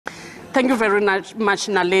Thank you very much,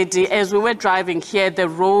 Naledi. As we were driving here, the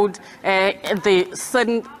road, the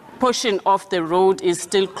certain portion of the road is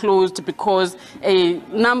still closed because a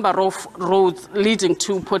number of roads leading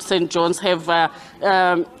to Port St. John's have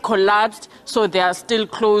collapsed, so they are still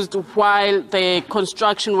closed while the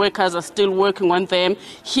construction workers are still working on them.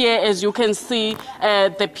 Here, as you can see,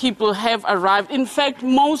 the people have arrived. In fact,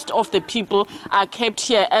 most of the people are kept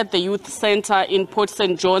here at the youth center in Port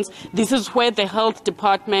St. John's. This is where the health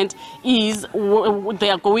department is.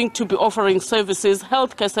 They are going to be offering services,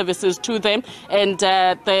 healthcare services to them, and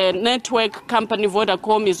the network company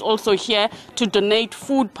Vodacom is also here to donate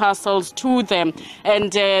food parcels to them.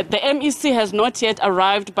 And the MEC has not yet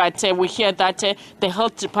arrived, but we hear that the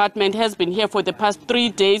health department has been here for the past 3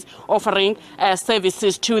 days offering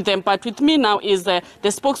services to them. But with me now is the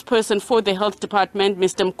spokesperson for the health department,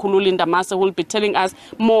 Mr. Mkhululi Ndamase, who will be telling us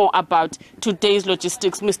more about today's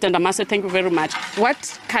logistics. Mr. Ndamase, thank you very much.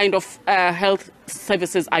 What kind of health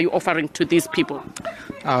services are you offering to these people?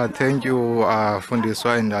 Thank you,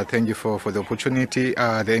 Fundiswa, and thank you for the opportunity.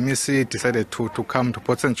 The MEC decided to come to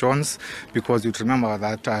Port St. John's because you remember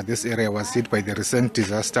that this area was hit by the recent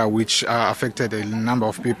disaster which affected a number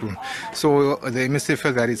of people. So the MEC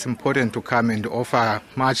felt that it's important to come and offer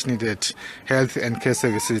much needed health and care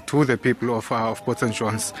services to the people of Port St.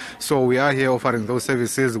 John's. So we are here offering those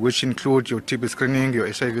services which include your TB screening,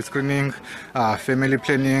 your HIV screening, family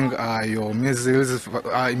planning, your measles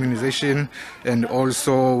immunization, and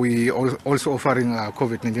also we also offering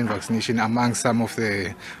COVID-19 vaccination among some of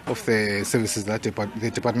the services that the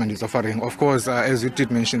department is offering. Of course, as you did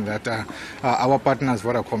mention that our partners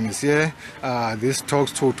Vodacom is here. This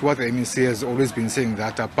talks to what the MEC has always been saying,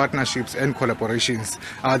 that partnerships and collaborations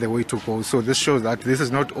are the way to go. So this shows that this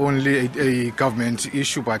is not only a government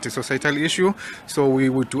issue but a societal issue. So we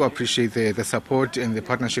do appreciate the support and the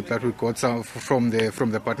partnership that we got from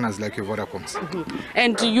the partners like Vodacoms.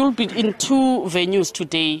 And you'll be in 2 venues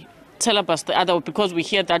today. Tell us the other, because we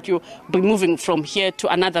hear that you'll be moving from here to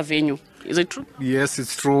another venue. Is it true? Yes,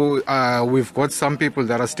 it's true. We've got some people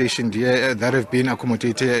that are stationed here that have been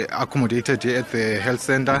accommodated here at the health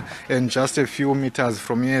center, and just a few meters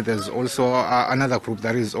from here there's also another group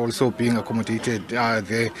that is also being accommodated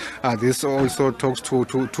there. This also talks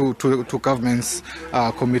to government's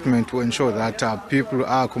commitment to ensure that people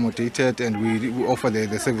are accommodated, and we offer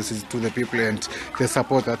the services to the people and the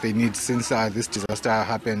support that they need since this disaster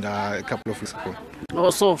happened a couple of weeks ago.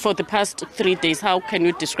 Also, for the past 3 days, how can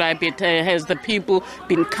you describe it? Has the people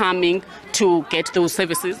been coming to get those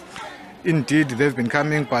services? Indeed, they've been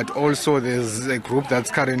coming, but also there's a group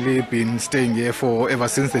that's currently been staying here for ever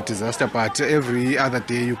since the disaster. But every other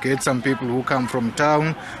day you get some people who come from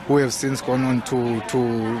town who have since gone on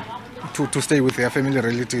to stay with their family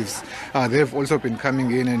relatives. They've also been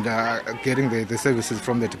coming in and getting the services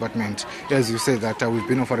from the department. As you said, that we've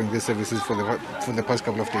been offering these services for the past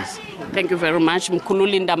couple of days. Thank you very much.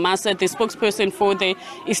 Mkhululi Ndamase, the spokesperson for the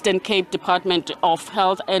Eastern Cape Department of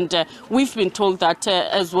Health. And we've been told that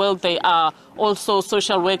as well they are also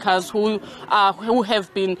social workers who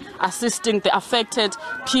have been assisting the affected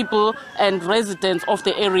people and residents of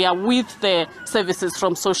the area with the services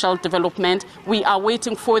from social development. We are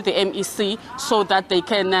waiting for the MEC so that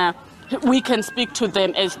we can speak to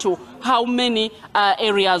them as to how many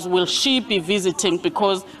areas will she be visiting,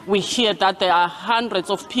 because we hear that there are hundreds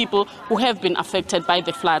of people who have been affected by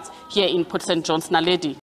the floods here in Port St. John's.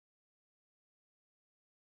 Naledi.